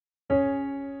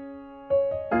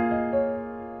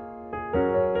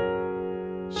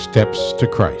Steps to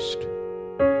Christ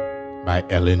by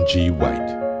Ellen G. White.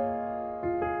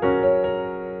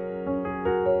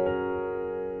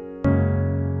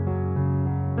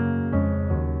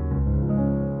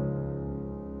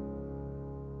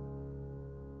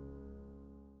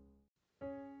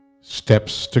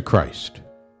 Steps to Christ,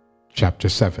 Chapter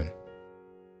 7.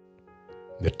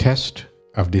 The Test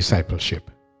of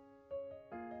Discipleship.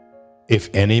 If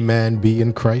any man be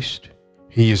in Christ,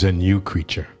 he is a new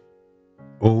creature.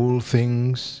 Old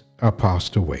things are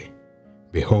passed away.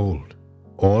 Behold,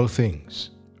 all things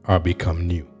are become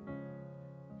new.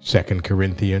 2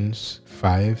 Corinthians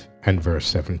 5 and verse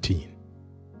 17.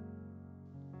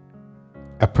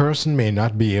 A person may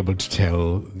not be able to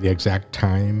tell the exact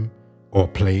time or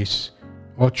place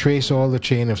or trace all the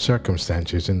chain of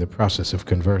circumstances in the process of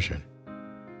conversion.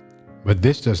 But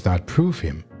this does not prove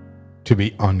him to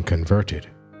be unconverted.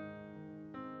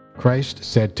 Christ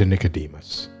said to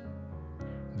Nicodemus,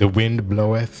 "The wind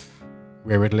bloweth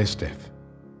where it listeth,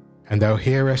 and thou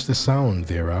hearest the sound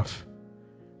thereof,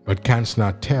 but canst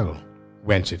not tell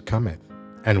whence it cometh,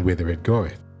 and whither it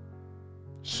goeth.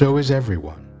 So is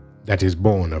everyone that is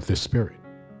born of the Spirit."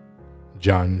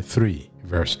 John 3,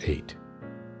 verse 8.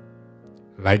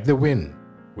 Like the wind,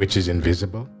 which is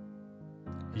invisible,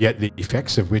 yet the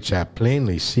effects of which are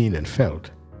plainly seen and felt,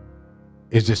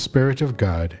 is the Spirit of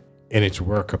God in its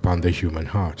work upon the human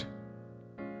heart.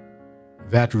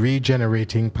 That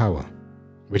regenerating power,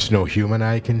 which no human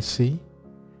eye can see,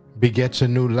 begets a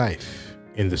new life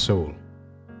in the soul.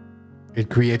 It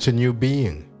creates a new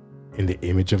being in the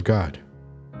image of God.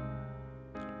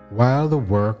 While the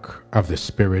work of the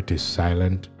Spirit is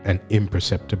silent and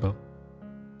imperceptible,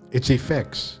 its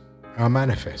effects are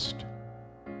manifest.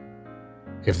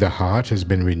 If the heart has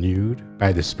been renewed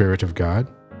by the Spirit of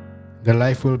God, the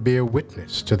life will bear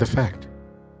witness to the fact.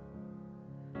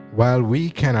 While we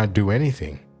cannot do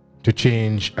anything to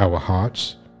change our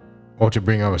hearts or to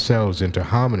bring ourselves into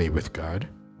harmony with God,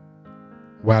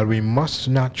 while we must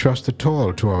not trust at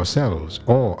all to ourselves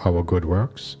or our good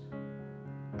works,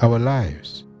 our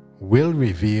lives will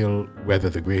reveal whether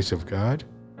the grace of God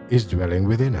is dwelling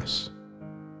within us.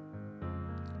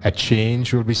 A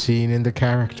change will be seen in the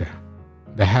character,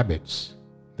 the habits,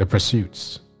 the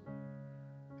pursuits.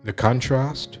 The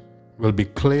contrast will be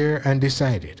clear and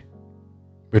decided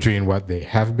between what they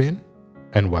have been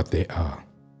and what they are.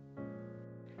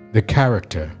 The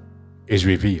character is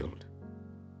revealed,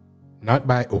 not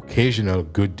by occasional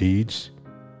good deeds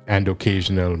and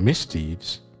occasional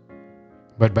misdeeds,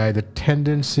 but by the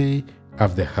tendency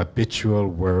of the habitual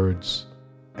words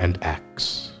and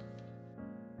acts.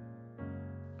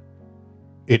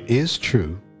 It is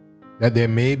true that there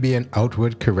may be an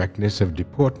outward correctness of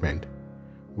deportment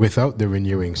without the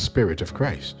renewing Spirit of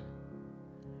Christ.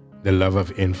 The love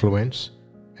of influence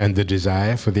and the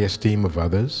desire for the esteem of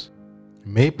others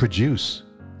may produce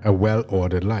a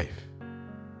well-ordered life.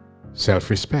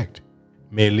 Self-respect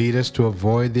may lead us to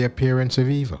avoid the appearance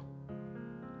of evil.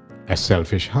 A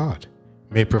selfish heart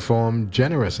may perform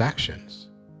generous actions.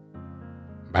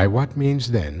 By what means,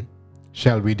 then,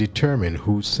 shall we determine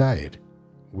whose side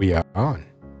we are on?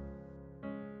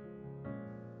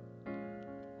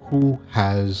 Who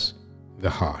has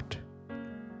the heart?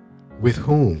 With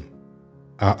whom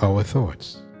are our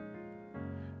thoughts?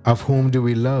 Of whom do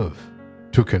we love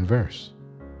to converse?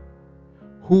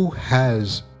 Who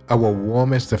has our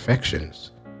warmest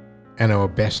affections and our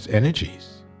best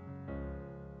energies?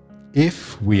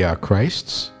 If we are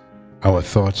Christ's, our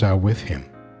thoughts are with Him,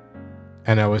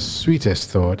 and our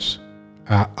sweetest thoughts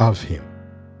are of Him.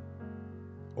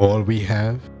 All we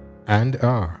have and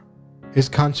are is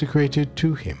consecrated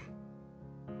to Him.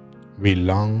 We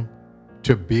long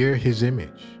to bear His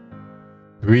image,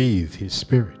 breathe His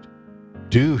Spirit,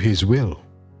 do His will,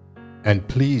 and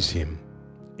please Him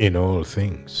in all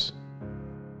things.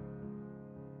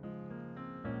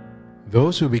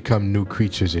 Those who become new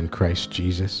creatures in Christ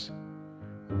Jesus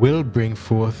will bring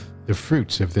forth the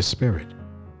fruits of the Spirit: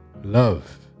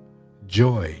 love,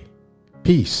 joy,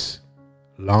 peace,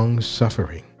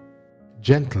 long-suffering,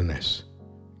 gentleness,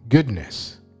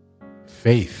 goodness,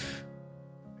 faith,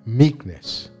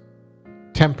 meekness,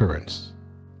 temperance.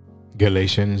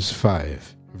 Galatians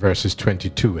 5, verses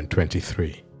 22 and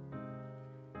 23.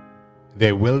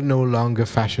 They will no longer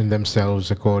fashion themselves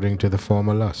according to the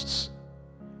former lusts,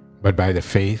 but by the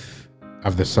faith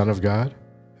of the Son of God,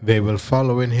 they will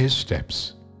follow in His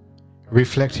steps,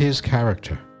 reflect His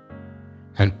character,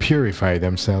 and purify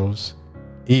themselves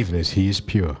even as He is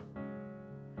pure.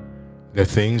 The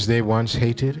things they once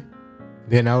hated,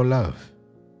 they now love,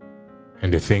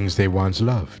 and the things they once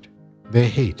loved, they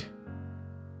hate.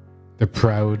 The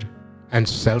proud and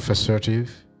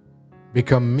self-assertive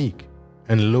become meek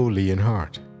and lowly in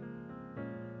heart.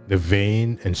 The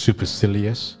vain and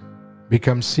supercilious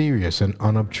become serious and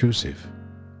unobtrusive.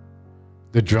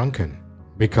 The drunken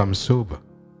become sober,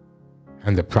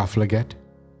 and the profligate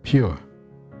pure.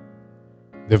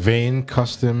 The vain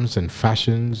customs and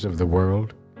fashions of the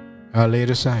world are laid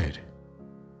aside.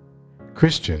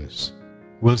 Christians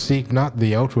will seek not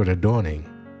the outward adorning,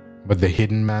 but the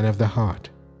hidden man of the heart,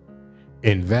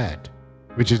 in that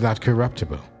which is not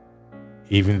corruptible,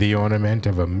 even the ornament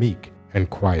of a meek and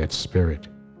quiet spirit.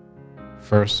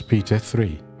 1 Peter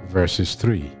 3, verses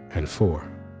 3 and 4.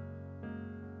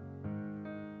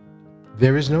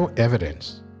 There is no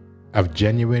evidence of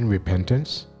genuine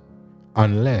repentance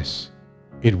unless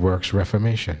it works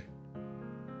reformation.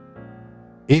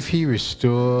 If he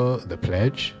restore the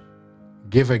pledge,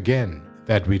 give again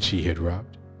that which he had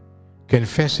robbed,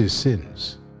 confess his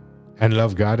sins, and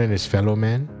love God and his fellow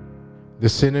men, the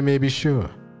sinner may be sure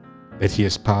that he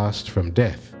has passed from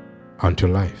death unto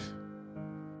life.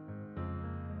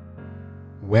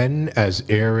 When, as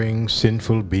erring,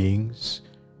 sinful beings,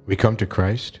 we come to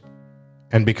Christ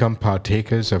and become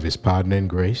partakers of his pardon and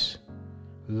grace,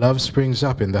 love springs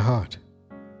up in the heart.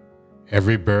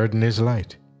 Every burden is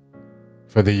light,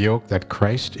 for the yoke that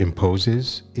Christ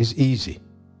imposes is easy.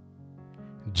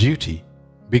 Duty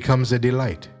becomes a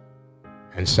delight,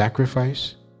 and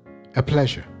sacrifice a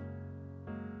pleasure.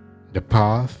 The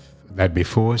path that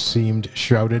before seemed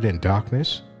shrouded in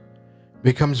darkness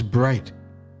becomes bright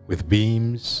with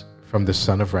beams from the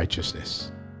Sun of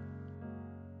Righteousness.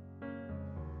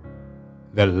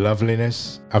 The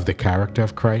loveliness of the character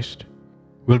of Christ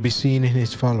will be seen in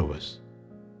his followers.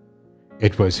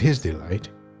 It was his delight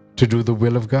to do the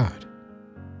will of God.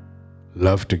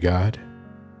 Love to God,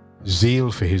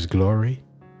 zeal for his glory,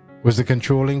 was the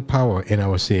controlling power in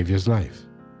our Savior's life.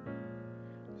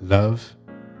 Love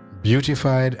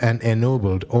beautified and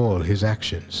ennobled all his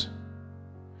actions.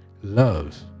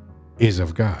 Love is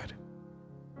of God.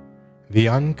 The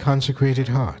unconsecrated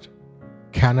heart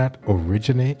cannot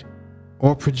originate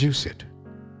or produce it.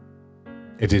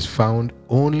 It is found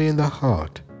only in the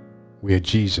heart where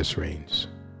Jesus reigns.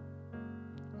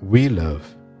 We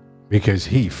love because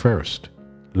he first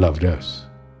loved us.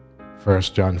 1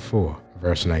 John 4,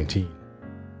 verse 19.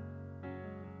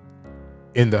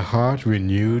 In the heart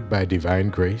renewed by divine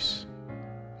grace,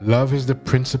 love is the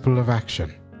principle of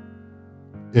action.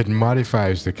 It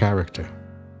modifies the character,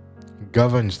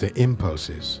 governs the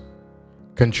impulses,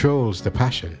 controls the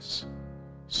passions,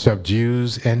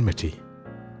 subdues enmity,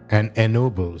 and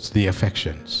ennobles the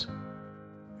affections.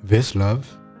 This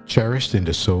love, cherished in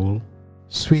the soul,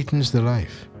 sweetens the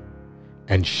life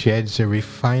and sheds a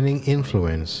refining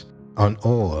influence on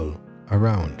all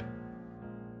around.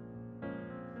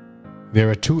 There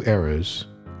are two errors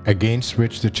against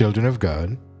which the children of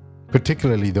God,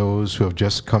 particularly those who have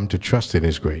just come to trust in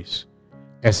his grace,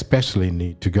 especially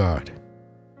need to guard.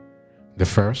 The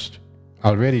first,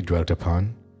 already dwelt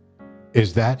upon,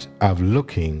 is that of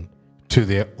looking to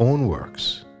their own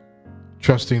works,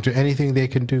 trusting to anything they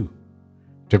can do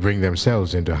to bring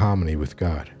themselves into harmony with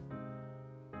God.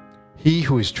 He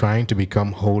who is trying to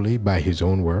become holy by his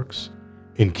own works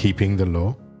in keeping the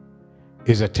law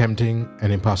is attempting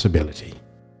an impossibility.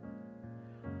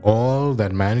 All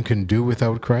that man can do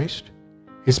without Christ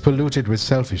is polluted with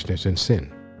selfishness and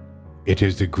sin. It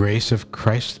is the grace of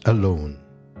Christ alone,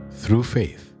 through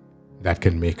faith, that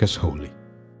can make us holy.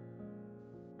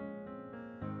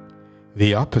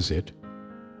 The opposite,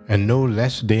 and no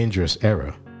less dangerous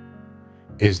error,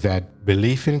 is that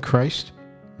belief in Christ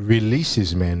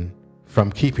releases men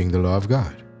from keeping the law of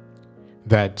God.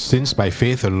 That since by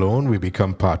faith alone we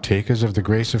become partakers of the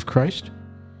grace of Christ,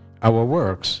 our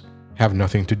works have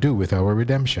nothing to do with our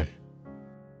redemption.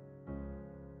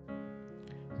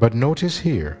 But notice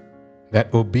here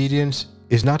that obedience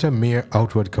is not a mere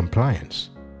outward compliance,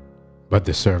 but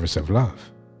the service of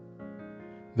love.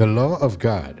 The law of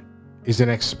God is an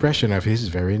expression of his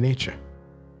very nature.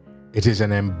 It is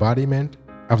an embodiment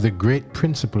of the great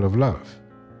principle of love,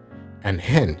 and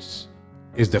hence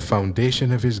is the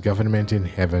foundation of his government in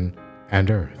heaven and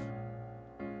earth.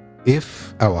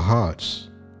 If our hearts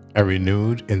are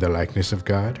renewed in the likeness of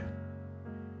God,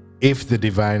 if the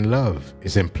divine love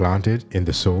is implanted in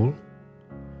the soul,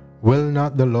 will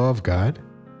not the law of God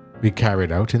be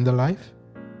carried out in the life?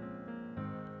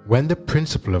 When the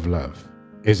principle of love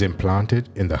is implanted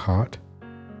in the heart,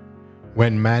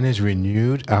 when man is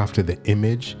renewed after the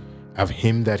image of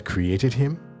him that created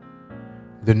him,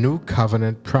 the new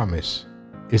covenant promise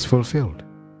is fulfilled.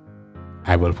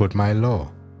 I will put my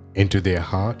law into their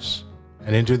hearts,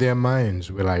 and into their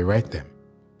minds will I write them.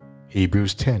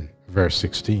 Hebrews 10, verse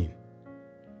 16.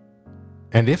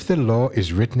 And if the law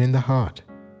is written in the heart,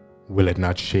 will it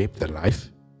not shape the life?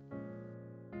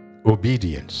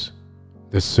 Obedience,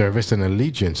 the service and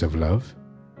allegiance of love,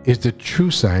 is the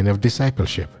true sign of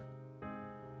discipleship.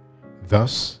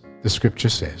 Thus, the scripture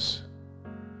says,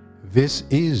 "This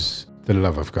is the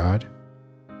love of God,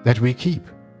 that we keep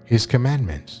his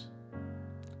commandments.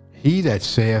 He that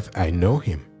saith, I know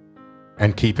him,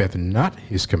 and keepeth not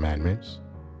his commandments,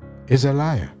 is a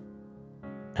liar,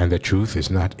 and the truth is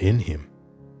not in him."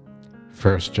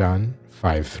 1 John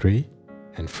 5:3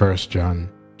 and 1 John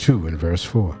 2 and verse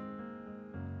 4.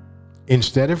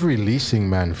 Instead of releasing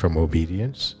man from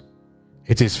obedience,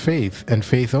 it is faith and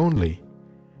faith only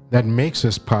that makes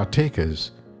us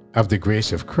partakers of the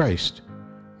grace of Christ,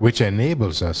 which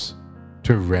enables us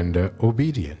to render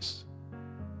obedience.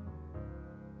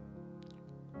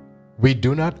 We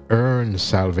do not earn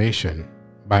salvation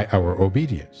by our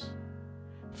obedience,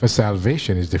 for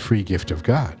salvation is the free gift of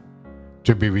God,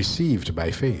 to be received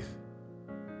by faith.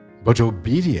 But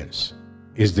obedience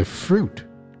is the fruit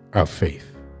of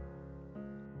faith.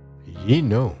 Ye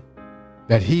know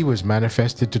that he was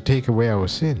manifested to take away our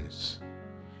sins,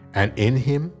 and in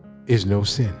him is no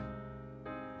sin.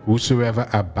 Whosoever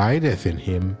abideth in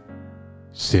him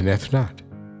sinneth not.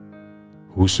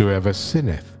 Whosoever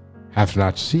sinneth hath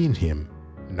not seen him,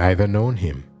 neither known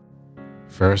him.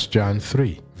 1 John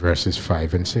 3, verses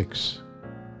 5 and 6.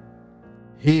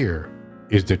 Here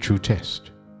is the true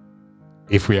test.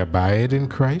 If we abide in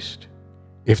Christ,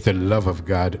 if the love of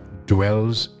God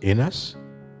dwells in us,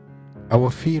 our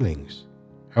feelings,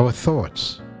 our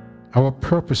thoughts, our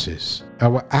purposes,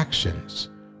 our actions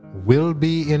will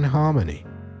be in harmony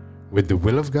with the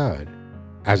will of God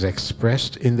as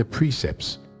expressed in the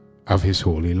precepts of his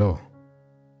holy law.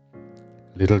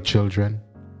 Little children,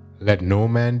 let no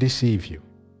man deceive you.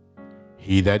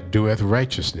 He that doeth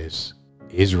righteousness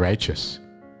is righteous,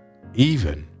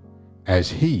 even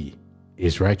as he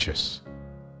is righteous.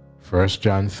 1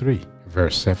 John 3,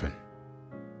 verse 7.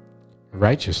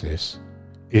 Righteousness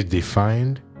is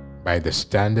defined by the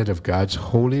standard of God's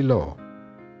holy law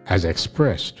as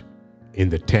expressed in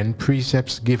the 10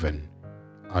 precepts given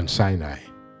on Sinai.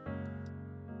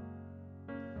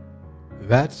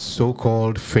 That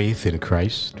so-called faith in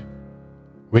Christ,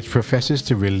 which professes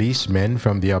to release men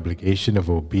from the obligation of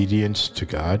obedience to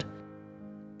God,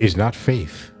 is not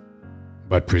faith,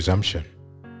 but presumption.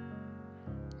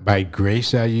 By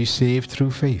grace are ye saved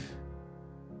through faith.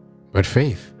 But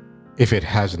faith, if it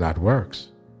has not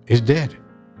works, is dead.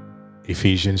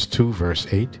 Ephesians 2 verse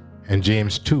 8 and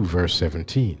James 2 verse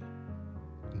 17.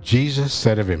 Jesus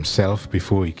said of himself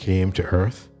before he came to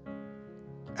earth,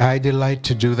 I delight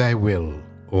to do thy will,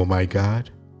 O my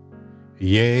God.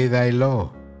 Yea, thy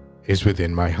law is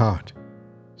within my heart.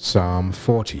 Psalm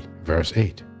 40 verse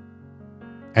 8.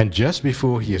 And just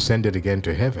before he ascended again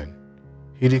to heaven,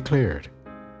 he declared,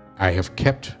 I have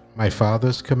kept my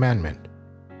Father's commandment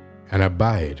and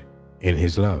abide in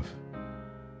his love.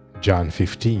 John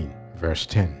 15 verse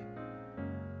 10.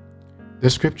 The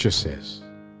scripture says,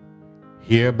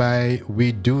 Hereby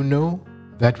we do know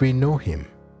that we know him,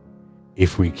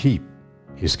 if we keep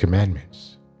his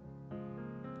commandments.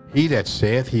 He that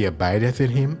saith he abideth in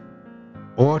him,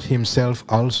 ought himself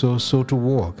also so to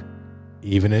walk,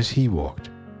 even as he walked.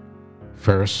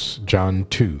 1 John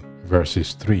 2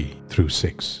 verses 3 through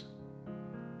 6.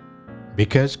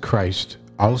 Because Christ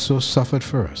also suffered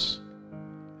for us,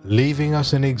 leaving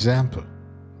us an example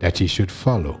that he should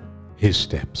follow his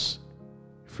steps.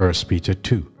 1 Peter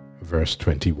 2 verse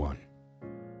 21.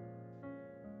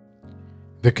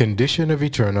 The condition of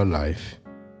eternal life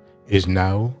is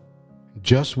now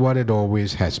just what it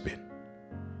always has been,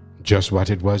 just what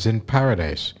it was in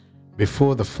paradise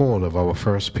before the fall of our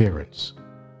first parents.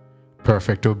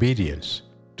 Perfect obedience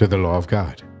to the law of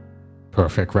God,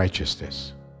 perfect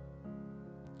righteousness.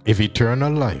 If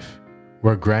eternal life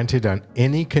were granted on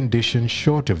any condition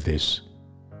short of this,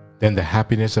 then the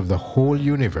happiness of the whole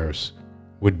universe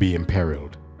would be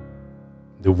imperiled.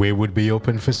 The way would be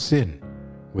open for sin,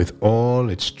 with all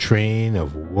its train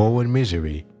of woe and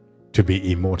misery, to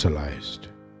be immortalized.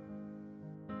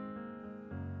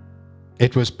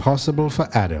 It was possible for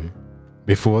Adam,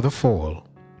 before the fall,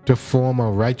 to form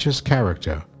a righteous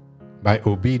character by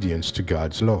obedience to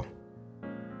God's law.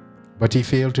 But he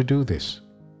failed to do this.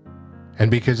 And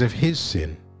because of his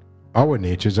sin, our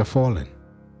natures are fallen,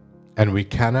 and we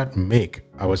cannot make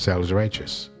ourselves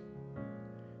righteous.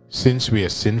 Since we are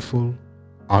sinful,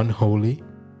 unholy,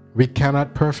 we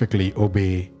cannot perfectly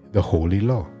obey the holy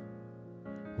law.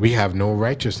 We have no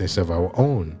righteousness of our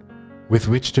own with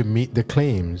which to meet the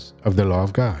claims of the law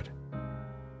of God.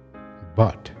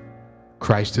 But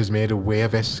Christ has made a way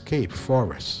of escape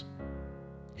for us.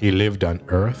 He lived on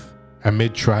earth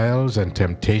amid trials and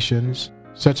temptations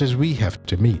such as we have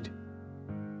to meet.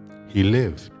 He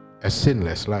lived a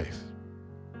sinless life.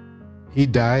 He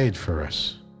died for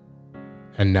us.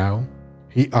 And now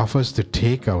He offers to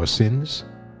take our sins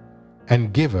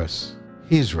and give us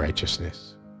His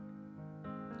righteousness.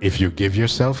 If you give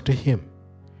yourself to Him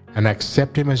and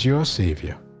accept Him as your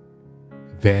Savior,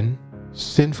 then,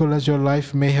 sinful as your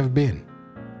life may have been,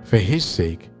 for His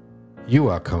sake, you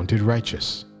are counted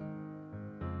righteous.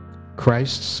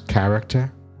 Christ's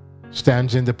character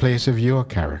stands in the place of your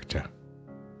character,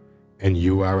 and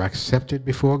you are accepted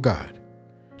before God,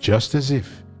 just as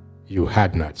if you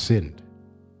had not sinned.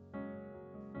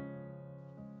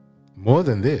 More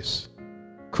than this,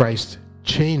 Christ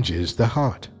changes the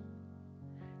heart.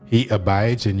 He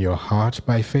abides in your heart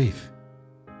by faith.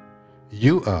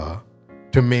 You are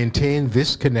to maintain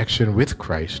this connection with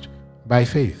Christ by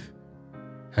faith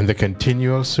and the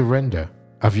continual surrender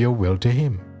of your will to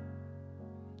Him.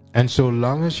 And so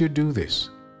long as you do this,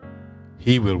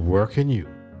 He will work in you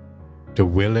to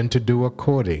will and to do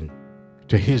according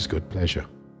to His good pleasure.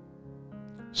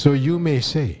 So you may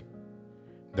say,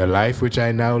 "The life which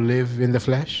I now live in the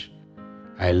flesh,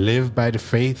 I live by the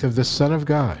faith of the Son of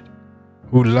God,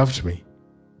 who loved me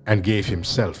and gave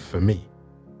Himself for me."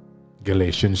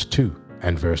 Galatians 2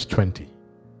 and verse 20.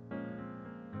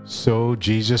 So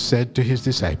Jesus said to His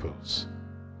disciples,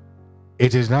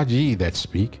 "It is not ye that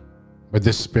speak, but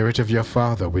the Spirit of your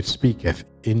Father which speaketh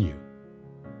in you."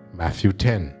 Matthew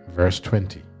 10 verse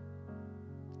 20.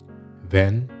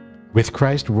 Then, with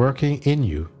Christ working in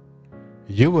you,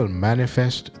 you will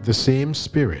manifest the same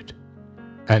Spirit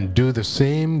and do the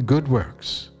same good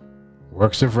works,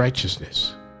 works of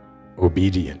righteousness,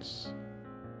 obedience.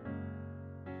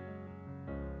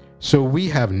 So we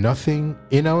have nothing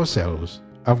in ourselves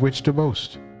of which to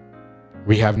boast.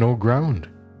 We have no ground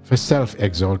for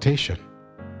self-exaltation.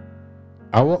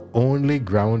 Our only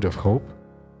ground of hope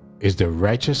is the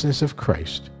righteousness of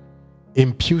Christ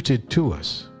imputed to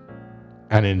us,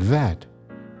 and in that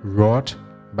wrought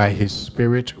by His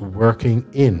Spirit working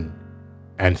in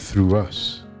and through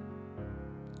us.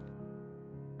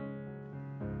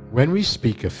 When we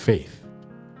speak of faith,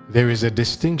 there is a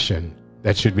distinction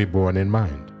that should be borne in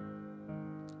mind.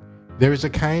 There is a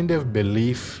kind of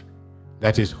belief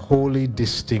that is wholly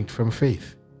distinct from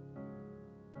faith.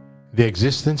 The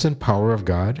existence and power of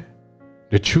God,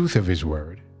 the truth of His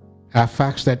Word, are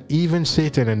facts that even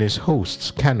Satan and his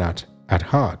hosts cannot, at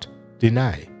heart,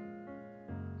 deny.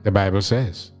 The Bible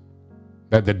says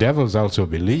that the devils also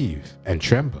believe and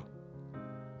tremble.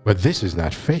 But this is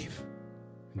not faith.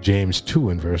 James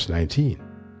 2 and verse 19.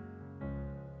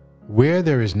 Where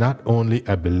there is not only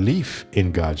a belief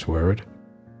in God's Word,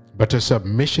 but a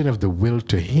submission of the will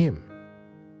to Him,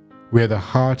 where the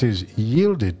heart is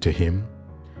yielded to Him,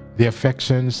 the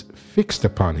affections fixed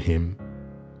upon Him,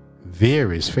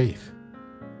 there is faith.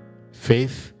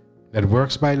 Faith that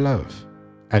works by love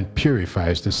and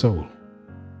purifies the soul.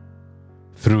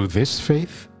 Through this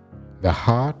faith, the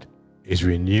heart is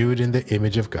renewed in the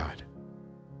image of God.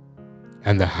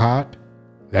 And the heart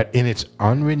that in its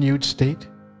unrenewed state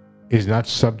is not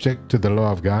subject to the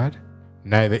law of God,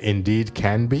 neither indeed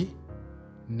can be,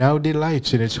 now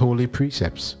delights in its holy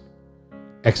precepts,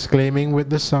 exclaiming with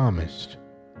the psalmist,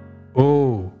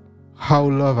 "Oh, how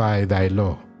love I thy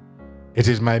law! It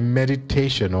is my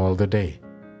meditation all the day."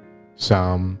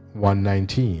 Psalm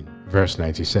 119, verse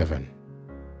 97.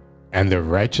 And the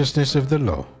righteousness of the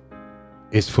law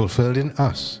is fulfilled in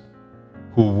us,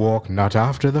 who walk not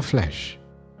after the flesh,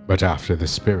 but after the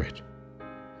Spirit.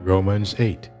 Romans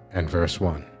 8 and verse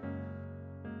 1.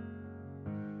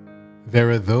 There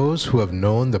are those who have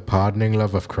known the pardoning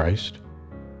love of Christ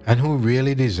and who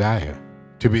really desire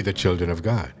to be the children of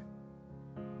God.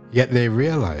 Yet they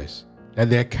realize that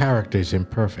their character is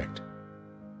imperfect,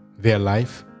 their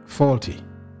life faulty,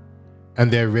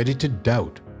 and they're ready to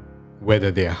doubt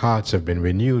whether their hearts have been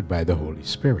renewed by the Holy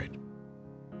Spirit.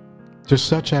 To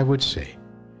such I would say,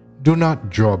 do not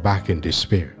draw back in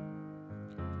despair.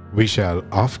 We shall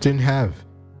often have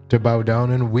to bow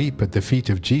down and weep at the feet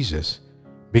of Jesus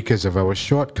because of our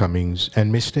shortcomings and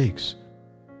mistakes.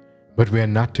 But we are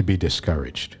not to be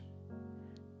discouraged.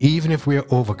 Even if we are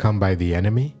overcome by the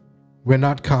enemy, we're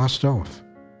not cast off,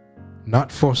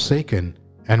 not forsaken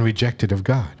and rejected of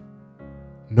God.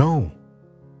 No,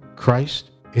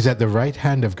 Christ is at the right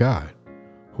hand of God,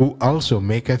 who also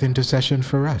maketh intercession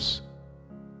for us.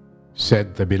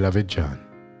 Said the beloved John,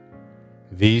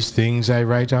 "These things I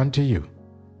write unto you,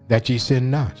 that ye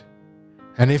sin not.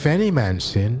 And if any man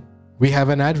sin, we have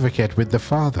an advocate with the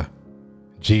Father,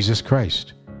 Jesus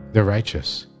Christ, the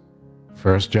righteous."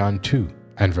 1 John 2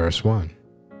 and verse 1.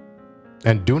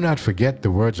 And do not forget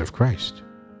the words of Christ.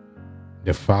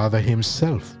 The Father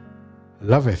himself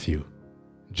loveth you.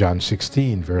 John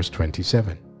 16, verse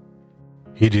 27.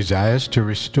 He desires to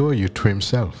restore you to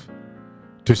himself,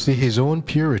 to see his own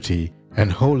purity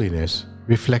and holiness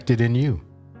reflected in you.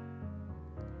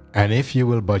 And if you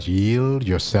will but yield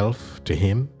yourself to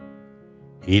him,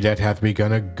 he that hath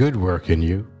begun a good work in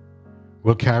you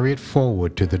will carry it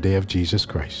forward to the day of Jesus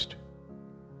Christ.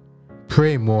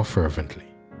 Pray more fervently.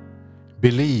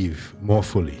 Believe more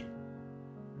fully.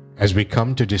 As we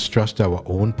come to distrust our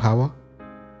own power,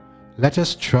 let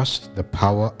us trust the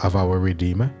power of our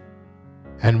Redeemer,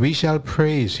 and we shall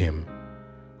praise him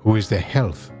who is the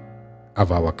health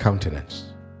of our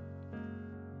countenance.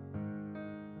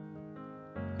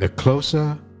 The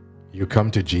closer you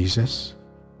come to Jesus,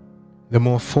 the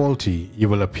more faulty you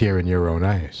will appear in your own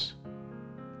eyes.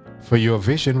 For your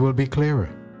vision will be clearer,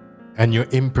 and your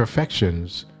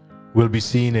imperfections will be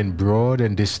seen in broad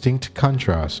and distinct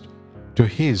contrast to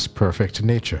his perfect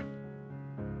nature.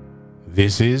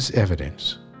 This is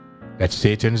evidence that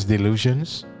Satan's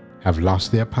delusions have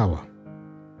lost their power,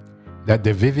 that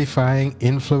the vivifying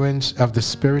influence of the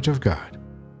Spirit of God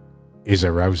is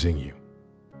arousing you.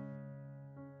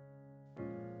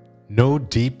 No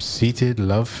deep-seated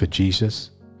love for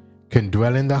Jesus can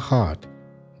dwell in the heart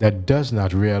that does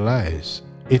not realize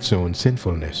its own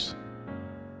sinfulness.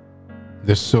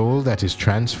 The soul that is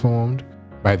transformed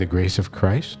by the grace of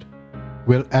Christ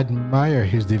will admire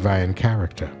his divine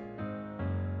character.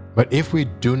 But if we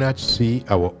do not see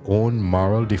our own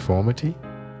moral deformity,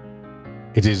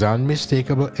 it is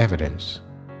unmistakable evidence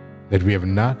that we have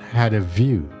not had a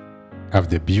view of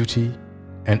the beauty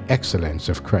and excellence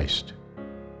of Christ.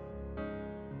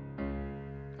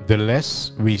 The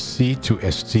less we see to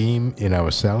esteem in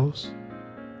ourselves,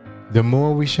 the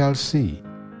more we shall see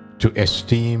to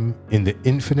esteem in the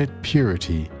infinite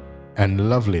purity and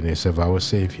loveliness of our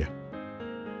Savior.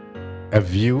 A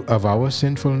view of our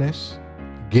sinfulness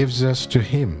gives us to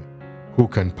him who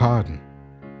can pardon.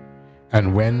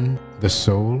 And when the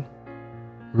soul,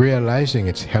 realizing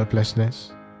its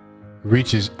helplessness,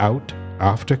 reaches out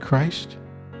after Christ,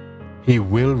 he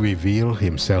will reveal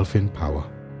himself in power.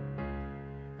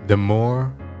 The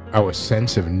more our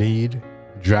sense of need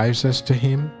drives us to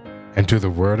him and to the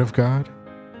Word of God,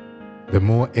 the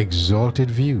more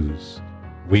exalted views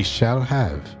we shall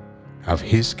have of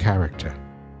his character,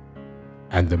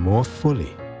 and the more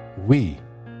fully we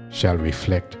shall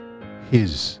reflect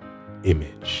his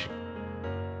image.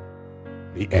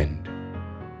 The end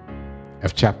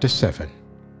of chapter 7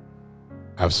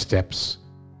 of Steps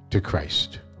to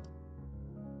Christ.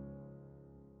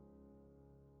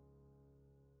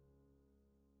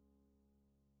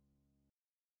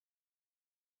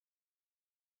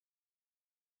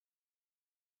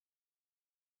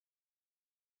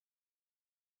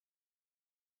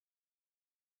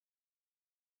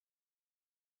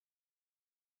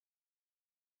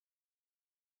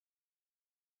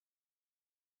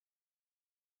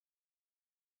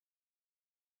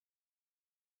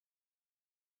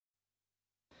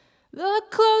 The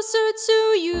closer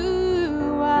to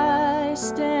you I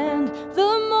stand,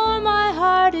 the more my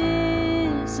heart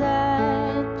is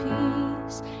at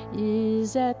peace,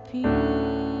 is at peace,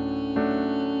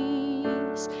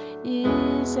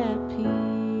 is at peace.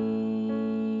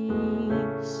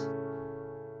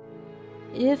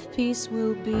 If peace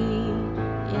will be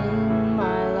in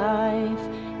my life,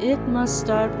 it must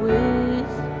start with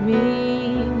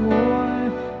me more.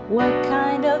 What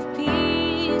kind of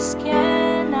peace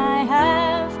can I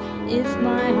have if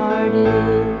my heart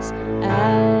is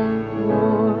at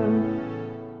war?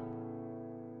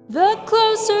 The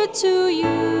closer to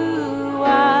you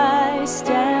I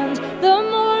stand, the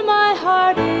more my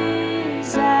heart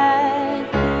is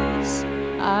at peace.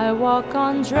 I walk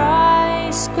on dry,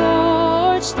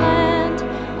 scorched land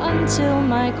until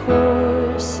my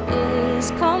course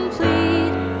is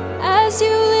complete, as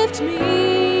you lift me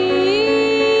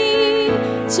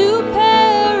to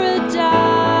paradise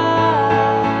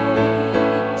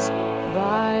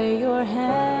by your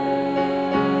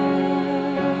hand,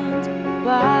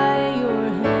 by your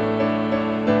hand.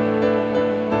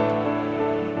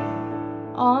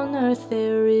 On earth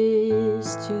there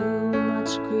is too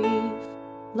much grief,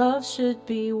 love should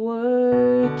be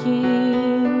working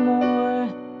more.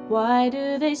 Why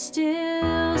do they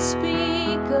still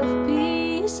speak of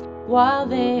peace while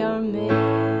they are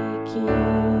making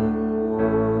war?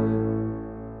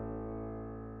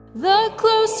 The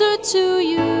closer to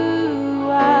you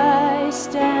I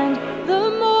stand, the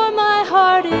more my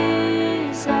heart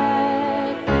is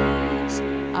at peace.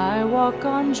 I walk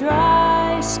on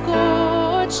dry,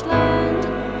 scorched land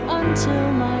until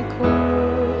my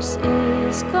course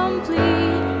is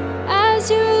complete. As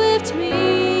you lift me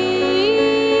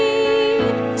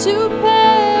to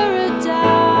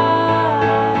paradise,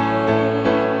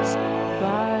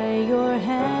 by your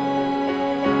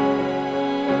hand,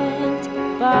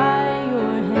 by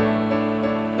your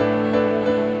hand.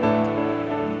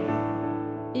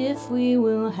 If we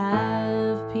will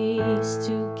have peace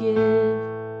to give,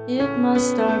 it must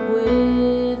start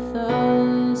with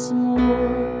us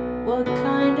more. What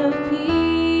kind of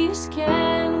peace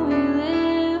can we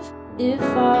live if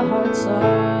our hearts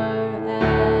are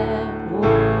at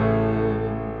war?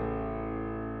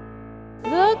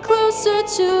 The closer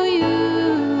to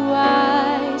you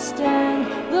I stand,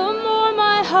 the more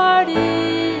my heart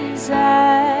is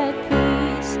at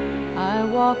peace. I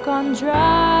walk on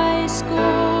dry,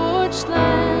 scorched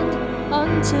land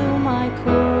until my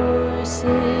course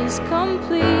is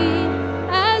complete.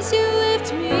 As you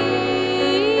lift me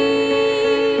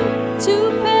to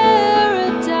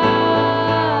paradise,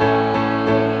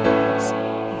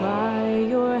 by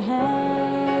your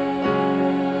hand,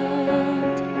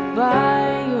 by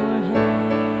your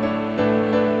hand.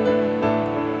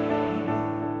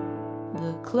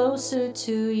 The closer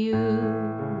to you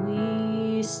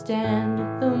we stand,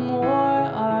 the more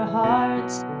our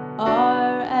hearts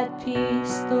are at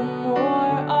peace. The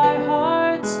more our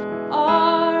hearts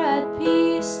are at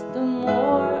peace, the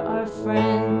more our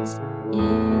friends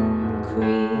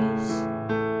increase.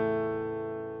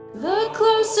 The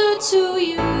closer to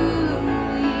you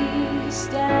we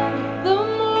stand, the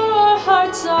more our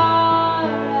hearts are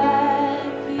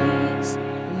at peace.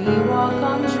 We walk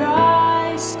on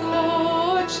dry,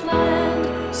 scorched land,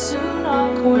 soon our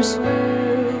course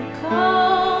will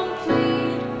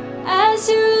complete. As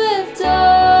you lift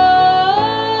us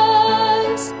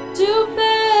to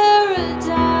paradise,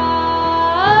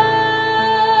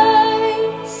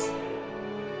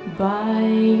 by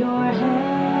your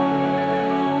hand,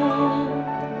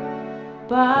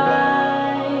 by